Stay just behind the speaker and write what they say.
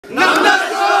ನಮಸ್ತೆ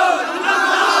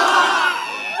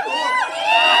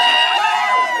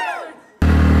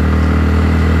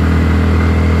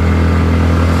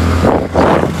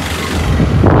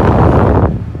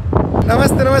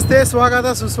ನಮಸ್ತೆ, ಸ್ವಾಗತ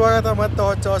ಸುಸ್ವಾಗತ ಮತ್ತು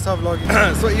ಹೊಸ ವ್ಲಾಗಿಂಗ್.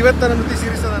 ಸೊ ಇವತ್ತು ನನ್ನ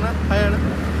ಸೀರೀಸ್ ಅದಾನ.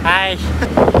 ಹಾಯ್.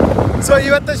 ಸೊ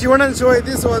ಇವತ್ತು ಶಿವಣ್ಣನ ಶೋ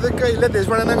ಐತಿ. ಸೊ ಅದಕ್ಕೆ ಇಲ್ಲೇ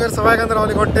ದೇಶಪಾಂಡೆ ಸವಾಗಂದ್ರೆ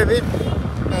ಅವ್ರಿಗೆ ಹೊಂಟೇವಿ.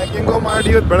 ಹೆಂಗೋ ಮಾಡಿ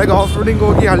ಇವತ್ತು ಬೆಳಗ್ಗೆ ಆಫ್ ರೋಡಿಂಗ್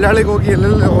ಹೋಗಿ ಹಳ್ಳಿಗೆ ಹೋಗಿ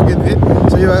ಎಲ್ಲೆಲ್ಲ ಹೋಗಿದ್ವಿ.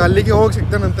 ಸೊ ಇವಾಗ ಅಲ್ಲಿಗೆ ಹೋಗಿ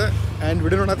ಸಿಗ್ತಾನಂತೆ. ಆ್ಯಂಡ್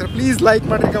ವಿಡಿಯೋ ನೋಡತ್ರ ಪ್ಲೀಸ್ ಲೈಕ್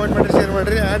ಮಾಡಿರಿ, ಕಮೆಂಟ್ ಮಾಡಿರಿ, ಶೇರ್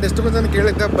ಮಾಡಿರಿ. ಆ್ಯಂಡ್ ಎಷ್ಟು ಜನ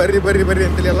ಕೇಳಿದ್ದೆ ಬರ್ರಿ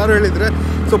ಅಂತೇಳಿ ಎಲ್ಲರೂ ಹೇಳಿದ್ರು.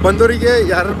 ಸೊ ಬಂದವರಿಗೆ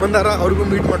ಯಾರು ಬಂದಾರ ಅವ್ರಿಗೂ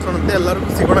ಮೀಟ್ ಮಾಡ್ಸೋಣಂತೆ, ಎಲ್ಲರಿಗೂ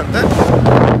ಸಿಗೋಣಂತೆ.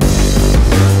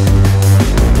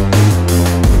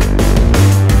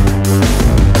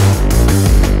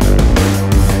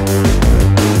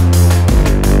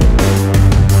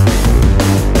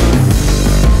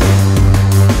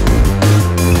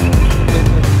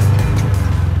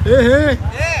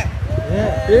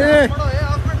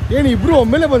 ಏನು ಇಬ್ರು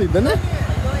ಒಮ್ಮೆಲೆ ಬಂದಿದ್ದಾನೆ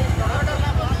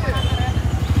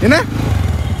ಏನ?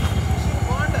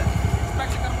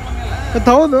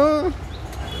 ಹೌದು,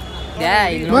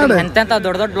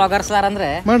 ದೊಡ್ಡ ದೊಡ್ಡ ಬ್ಲಾಗರ್ಸ್ ಅಂದ್ರೆ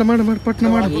ಮಾಡು ಪಟ್ನ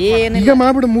ಮಾಡು. ಈಗ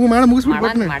ಮಾಡ್ಬಿಡು, ಮುಗಿಸ್ಬಿಡು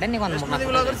ಪಟ್ನ.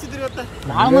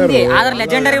 ಆದ್ರೆ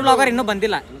ಲೆಜೆಂಡರಿ ಬ್ಲಾಗರ್ ಇನ್ನೂ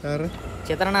ಬಂದಿಲ್ಲ.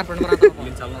 ಚಿತ್ರಣ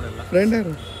ಫ್ರೆಂಡ್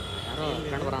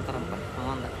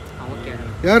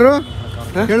ಯಾರು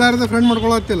ಹೇಳಾರ್ದ ಫ್ರೆಂಡ್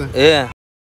ಮಾಡ್ಕೊಳತ್ತಿಲ್ಲ.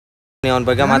 ಅವನ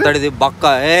ಬಗ್ಗೆ ಮಾತಾಡಿದ್ವಿ ಬಕ್ಕ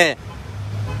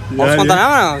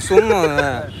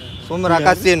ಸುಮ್ಮ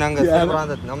ರಾಕಾಸಿ ನಂಗೆ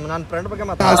ನನ್ನ ಫ್ರೆಂಡ್ ಬಗ್ಗೆ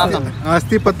ಮಾತಾಡ.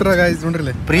 ಆಸ್ತಿ ಪತ್ರ ಗಾಯ್ಸ್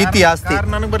ನೋಡ್ರಿ, ಪ್ರೀತಿ ಆಸ್ತಿ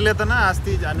ನನಗೆ ಬರ್ಲಿತನ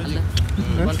ಆಸ್ತಿ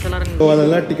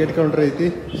ಅದೆಲ್ಲ ಟಿಕೆಟ್ ಕೌಂಟರ್ ಐತಿ.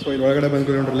 ಸೊ ಇಲ್ಲಿ ಒಳಗಡೆ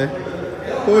ಬಂದ್ರಿ ನೋಡ್ರಲ್ಲೇ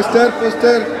ಪೋಸ್ಟರ್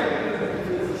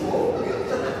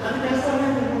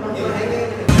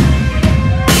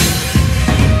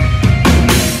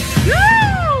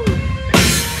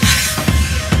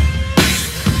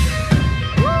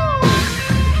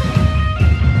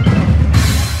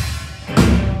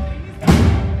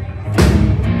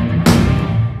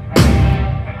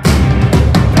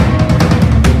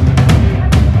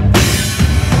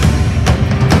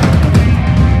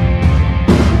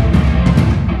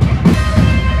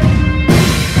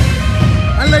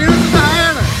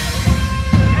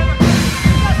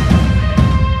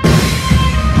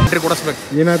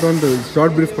ಏನಾಯ್ತು ಒಂದು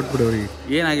ಶಾರ್ಟ್ ಬ್ರೀಫ್ ಕೊಟ್ಬಿಡಿ ಅವ್ರಿಗೆ.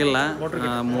 ಏನಾಗಿಲ್ಲ,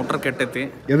 ಮೋಟರ್ ಕೆಟ್ಟೈತಿ.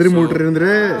 ಎದ್ರಿ ಮೋಟರ್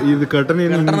ಅಂದ್ರೆ ಇದು ಕರ್ಟನ್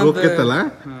ಏನು ಹೋಗ್ತೈತಲ್ಲ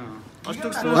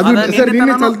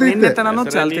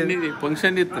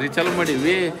ಫಂಕ್ಷನ್ ಇತ್ತು ರೀ, ಚಾಲು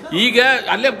ಮಾಡಿವಿ. ಈಗ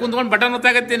ಅಲ್ಲೇ ಕುಂತ್ಕೊಂಡು ಬಟನ್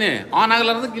ಒತ್ತಾಗತ್ತೀನಿ, ಆನ್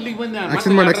ಆಗ್ಲಾರ್ದಕ್ಕೆ ಇಲ್ಲಿಗೆ ಬಂದೆ.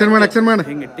 ಆಕ್ಷನ್ ಮಾಡಿ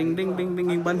ಹಿಂಗೆ ಟಿಂಗ್ ಟಿಂಗ್ ಟಿಂಗ್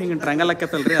ಟಿಂಗ್ ಹಿಂಗೆ ಬಂದು ಹಿಂಗೆ ಟ್ರ್ಯಾಂಗಲ್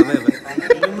ಹಾಕತ್ತಲ್ರಿ, ಅದೇ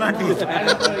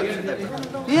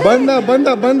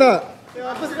ಬಂದ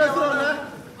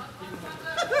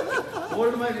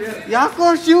ಯಾಕೋ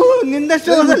ಶಿವ್ ನಿಂದ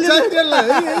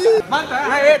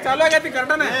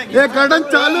ಕರ್ಟನ್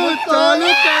ಚಾಲು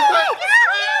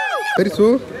ಕರಿಸು.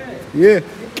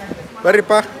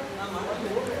 ಬರ್ರಿಪ್ಪ,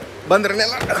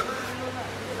 ಬಂದ್ರನ್ನೆಲ್ಲ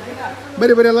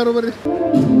ಬರ್ರಿ ಎಲ್ಲರೂ ಬರ್ರಿ.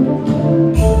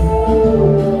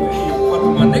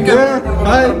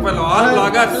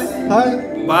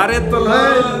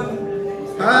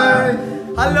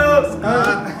 ಹಲೋ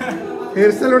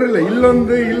ಹೇರ್ ಸ್ಟೈಲ್ ನೋಡ್ರಿಲ್ಲ,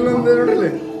 ಇಲ್ಲೊಂದು ನೋಡ್ರಿಲ್ಲ.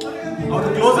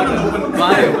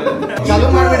 ಚಾಲು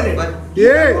ಮಾಡ್ಬೇಡ್ರಿ.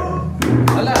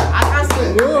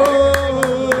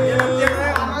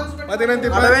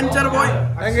 ಅಡ್ವೆಂಚರ್ ಬಾಯ್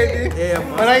ಹೆಂಗೈತಿ?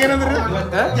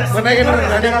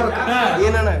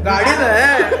 ಗಾಡಿದ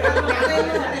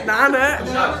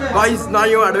ನಾ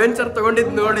ಇವ್ ಅಡ್ವೆಂಚರ್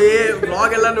ತಗೊಂಡಿದ್ ನೋಡಿ,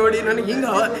 ಬ್ಲಾಗ್ ಎಲ್ಲ ನೋಡಿ ನನಗೆ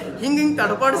ಹಿಂಗ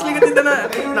ತಡಪಾಡಿಸ್ಲಿಕ್ಕತ್ತಿದ್ದಾನ.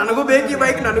 ನನಗೂ ಬೇಕು ಈ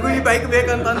ಬೈಕ್, ನನಗೂ ಈ ಬೈಕ್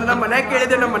ಬೇಕಂತ ಅಂದ. ನಮ್ಮ ಮನ್ಯಾಗ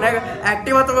ಕೇಳಿದೆ, ನಮ್ಮ ಮನ್ಯಾಗ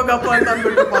ಆಕ್ಟಿವಾ ತಗೋಗಪ್ಪ ಅಂತ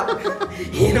ಅಂದ್ಬಿಟ್ಟಪ್ಪ.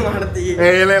 ಏನು ಮಾಡ್ತಿ?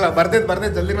 ಇಲ್ಲ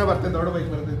ಬರ್ತೈತಿ ಜಲ್ದಿನ ಬರ್ತೈತಿ. ದೊಡ್ಡ ಬೈಕ್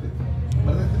ಬರ್ತೈತಿ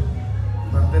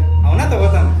ಅವನ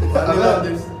ತಗೋತಾನ.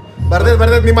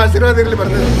 ಬರ್ತೈತಿ ನಿಮ್ಮ ಆಶೀರ್ವಾದ ಇರ್ಲಿ.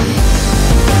 ಬರ್ತೈತಿ.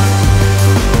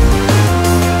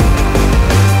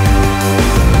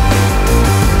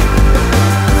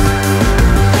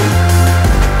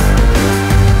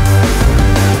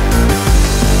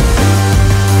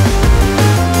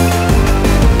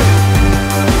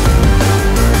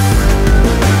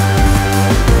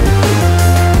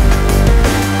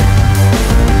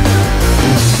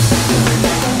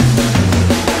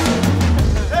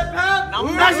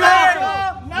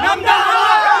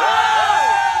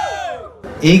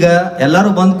 ಈಗ ಎಲ್ಲರೂ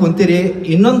ಬಂದು ಕುಂತೀರಿ.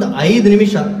 ಇನ್ನೊಂದು 5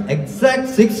 ನಿಮಿಷ ಎಕ್ಸಾಕ್ಟ್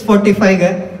 6:45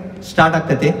 ಸ್ಟಾರ್ಟ್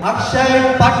ಆಗ್ತೈತಿ. ಅಕ್ಷಯ್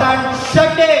ಪಟಾಣ್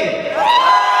ಶೆಟ್ಟಿ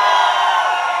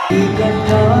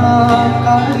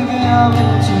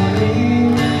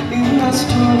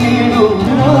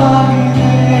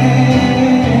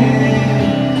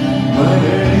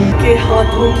के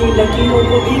हाथों की लकीरों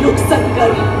को भी रुखसत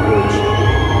कर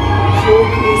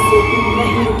रोकने से भी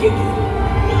नहीं रुकेगी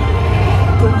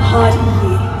तुम्हारी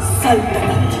ये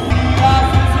सल्तनत।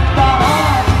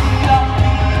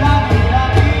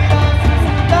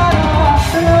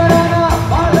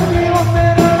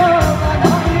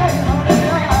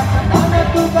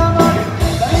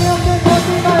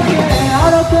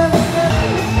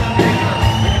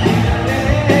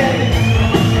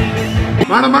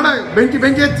 ಮಾಡ ಬೆಂಕಿ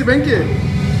ಹಚ್ಚಿ ಬೆಂಕಿ.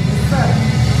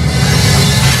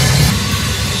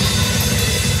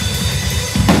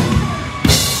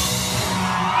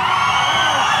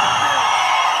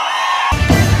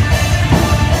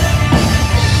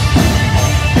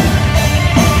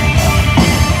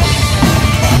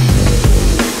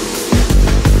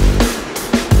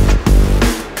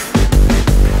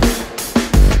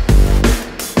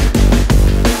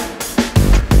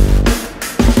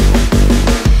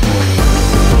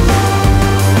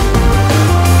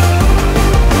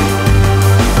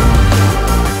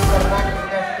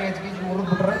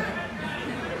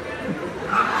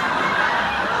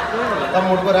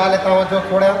 ಹುಡುಗರು ಆಲೆ ತಾವ ಜೋಕ್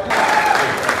ಕೊಡ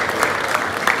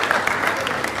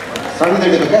ಸಣ್ಣದ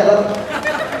ಹಿಡಿಬೇಕ ಎಲ್ಲರೂ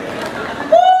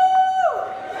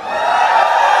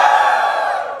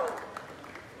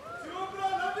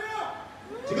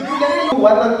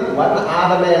ಒನ್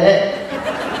ಆದಮೇಲೆ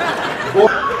 3,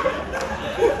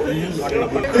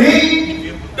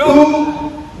 2,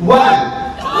 1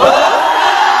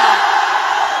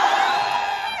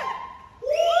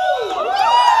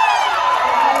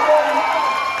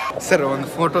 ಸರ್ ಒಂದು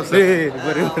ಫೋಟೋ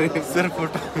ಬರೀ ಸರ್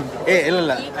ಫೋಟೋ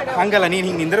ಇಲ್ಲ ಹಂಗಲ್ಲ ನೀನು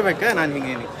ಹಿಂಗೆ ನಿಂದಿರ್ಬೇಕ ನಾನು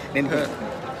ಹಿಂಗೆ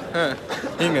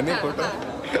ಹಿಂಗೆ ನೀ ಫೋಟೋ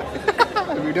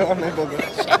ವಿಡಿಯೋ ಮಾಡ್ಬೋದು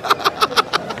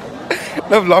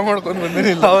ನಾವು ಬ್ಲಾಗ್ ಮಾಡ್ಕೊಂಡು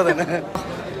ಬಂದೇನಿಲ್ಲ ಹೌದಾ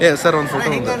ಸರ್ ಒಂದು photo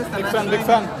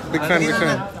big fan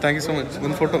thank you so much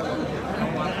ಒಂದು ಫೋಟೋ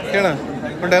ಹೇಳ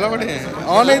ಒಂದು ಡೈಲಾಗ್ ಮಾಡಿ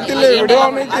ಆನ್ ಐತಿಲ್ಲ ವಿಡಿಯೋ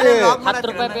ಆನ್ ಐತಿ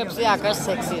 10 ರೂಪಾಯಿ ಪೆಪ್ಸಿ ಆಕಾಶ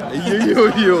ಸೆಕ್ಸಿ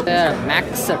ಅಯ್ಯೋ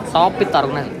ಮ್ಯಾಕ್ಸ್ ಟಾಪ್ ಇತ್ತು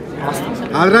ಆರ್ಗನೈಸ್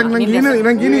ಅದ್ರಾಗ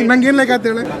ನಂಗೇನು ಲೈಕ್ ಆತ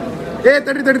ಹೇಳಿ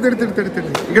ತಡಿ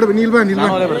ಈ ಕಡೆ ನಿಲ್ಬಾ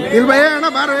ಏ ಅಣ್ಣ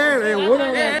ಬಾರ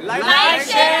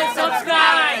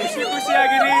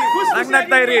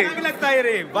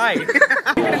ಬಾಯ್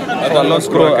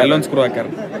ಅಲ್ಲೊಂದು ಸ್ಕ್ರೂ ಹಾಕ್ಯಾರ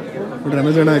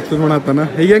ರಮೇಶ್ ಅಣ್ಣ ಎಕ್ಸ್ಪ್ಲೇನ್ ಮಾಡತ್ತಾನ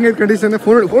ಈಗ ಹೆಂಗೆ ಕಂಡೀಷನ್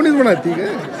ಫೋನ್ ಯೂಸ್ ಮಾಡತ್ತಿ ಈಗ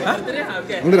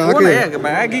ಅಂದ್ರೆ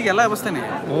ಬ್ಯಾಗಿಗೆಲ್ಲ ಬಸ್ತೇನೆ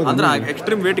ಅಂದ್ರೆ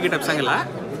extreme wait ಗಿಟ್ ಹಬ್ಸಂಗಿಲ್ಲ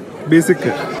basic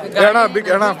big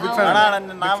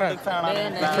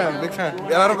fan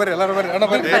ಎಲ್ಲರೂ ಬರ್ರಿ ಅಣ್ಣ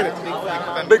ಬರ್ರಿ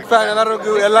ಬಿಗ್ ಫ್ಯಾನ್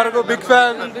ಎಲ್ಲರಿಗೂ ಬಿಗ್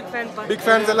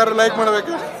ಫ್ಯಾನ್ಸ್ ಎಲ್ಲರೂ ಲೈಕ್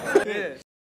ಮಾಡ್ಬೇಕು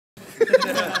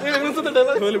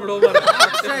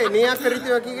ನೀ ಯಾಕೆ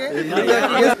ಕರಿತೀವಿ ಆಕಿಗೆ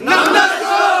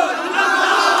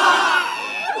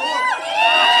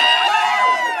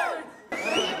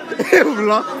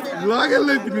ಬ್ಲಾಗ್ ಎಲ್ಲ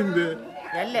ಐತಿ ನಿಂದೆ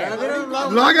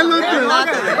ಬ್ಲಾಗ್ ಎಲ್ಲ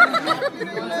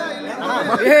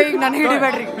ಈಗ ನನಗೆ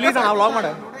ಹಿಡಿಬೇಡ್ರಿ ಪ್ಲೀಸ್ ನಾವು ವ್ಲಾಗ್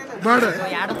ಮಾಡ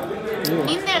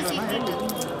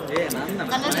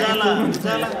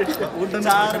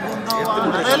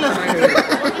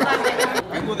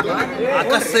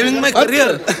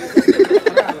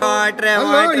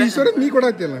ಈಶ್ವರ ನೀ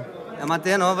ಕೊಡಾಕ್ತಿಯಲ್ಲ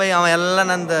ಮತ್ತೇನು ಬೈ ಅವ ಎಲ್ಲ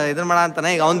ನಂದು ಇದನ್ನ ಮಾಡ ಅಂತಾನೆ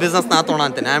ಈಗ ಅವ್ನ ಬಿಸ್ನೆಸ್ ನಾ ತೊಗೊಳ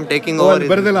ಅಂತಾನೆ I am taking over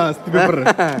ಬರ್ದಿಲ್ಲ paper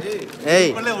ಏಯ್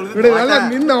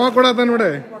ನಿಂದ ಅವ ಕೊಡಾತ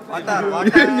ನೋಡೆ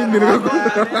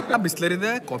ಬಿಸ್ಲರಿಂದ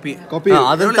ಕಾಪಿ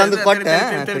ಅದನ್ನ ತಂದು ಕೊಟ್ಟೆ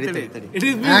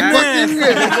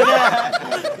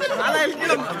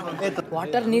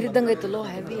ವಾಟರ್ ನೀರಿದ್ದಂಗ ಐತಲ್ಲೋ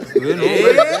ಹೆವಿ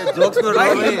ಜೋಕ್ಸ್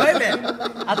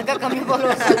ಅದಕ್ಕೆ ಕಮ್ಮಿ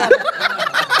ಫಾಲೋವರ್ಸ್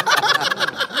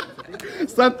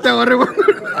ಸತ್ಯ ಹೊರಗೆ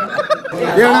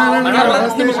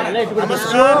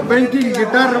ಬೆಂಕಿ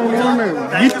ಗಿಟಾರ್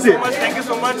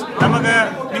ನಮಗೆ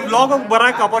ನಿಮ್ ಬ್ಲಾಗ್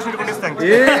ಬರಕ್ಕೆ ಅಪರ್ಚುನಿಟಿ ಕೊಡಿಸ್ತಾಂಗೆ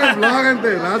ಬ್ಲಾಗ್ ಅಂತ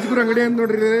ರಾಜ್ಗುರು ಅಂಗಡಿ ಅಂತ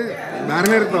ನೋಡ್ರಿ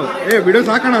ಬ್ಯಾರನೇ ಇರ್ತಾವ ವಿಡಿಯೋಸ್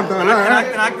ಹಾಕೋಣ ಅಂತವಲ್ಲ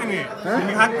ಹಾಕ್ತೀನಿ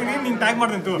ನಿಂಗೆ ಟ್ಯಾಗ್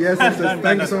ಮಾಡ್ತೀನಿ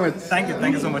thank you so much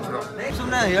thank you so much bro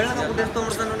ಸುಮ್ಮನೆ ಹೇಳೋಣ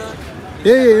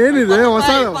ಏನಿದೆ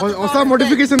ಹೊಸ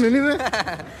ಮೋಟಿಫಿಕೇಶನ್ ಏನಿದೆ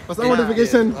ಹೊಸ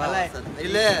ಮೋಟಿಫಿಕೇಶನ್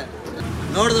ಇಲ್ಲೇ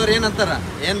ನೋಡಿದವ್ರು ಏನಂತಾರ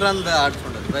ಏನ್ರ ಅಂದ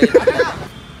ಆಡ್ಸ್ಕೊಂಡ್ರು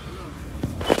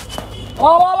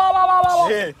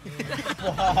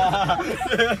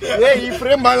ಈ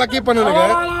ಫ್ರೇಮ್ ಭಾಳ ಲಕ್ಕಿಪ್ಪ ನನಗೆ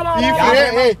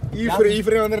ಈ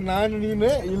ಫ್ರೇಮ್ ಅಂದ್ರೆ ನಾನು ನೀನು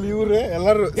ಇಲ್ಲಿ ಇವ್ರೆ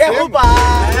ಎಲ್ಲರೂ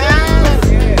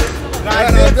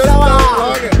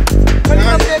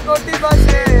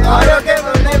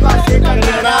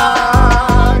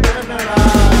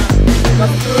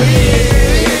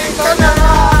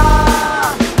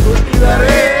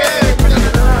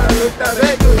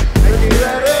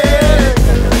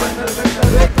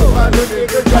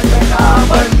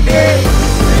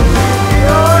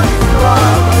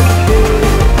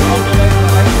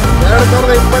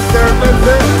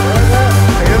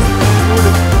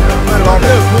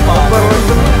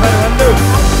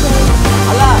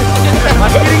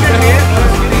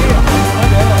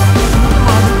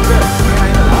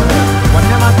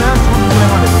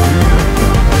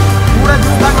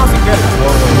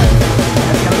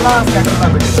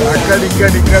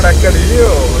ಅಕ್ಕಡಿ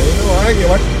ಹಾಗೆ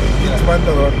ಒಟ್ಟು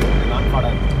ಬಂತದ ಒಟ್ಟು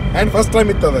ಆ್ಯಂಡ್ ಫಸ್ಟ್ ಟೈಮ್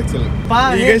ಇತ್ತದ ಆಕ್ಚುಲಿ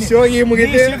ಈಗ ಶೋ ಈ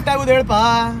ಮುಗಿತಿ ಶಿಫ್ಟ್ ಆಗುದು ಹೇಳಪ್ಪ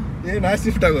ನಾ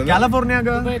ಶಿಫ್ಟ್ ಆಗೋದು ಕ್ಯಾಲಿಫೋರ್ನಿಯಾಗ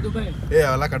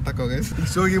ಅವೆಲ್ಲ ಕಟ್ಟಕ್ ಹೋಗಿ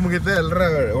ಶೋಗಿ ಮುಗಿತೆ ಎಲ್ಲರ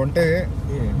ಹೊಂಟೆ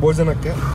ಭೋಜನಕ್ಕೆ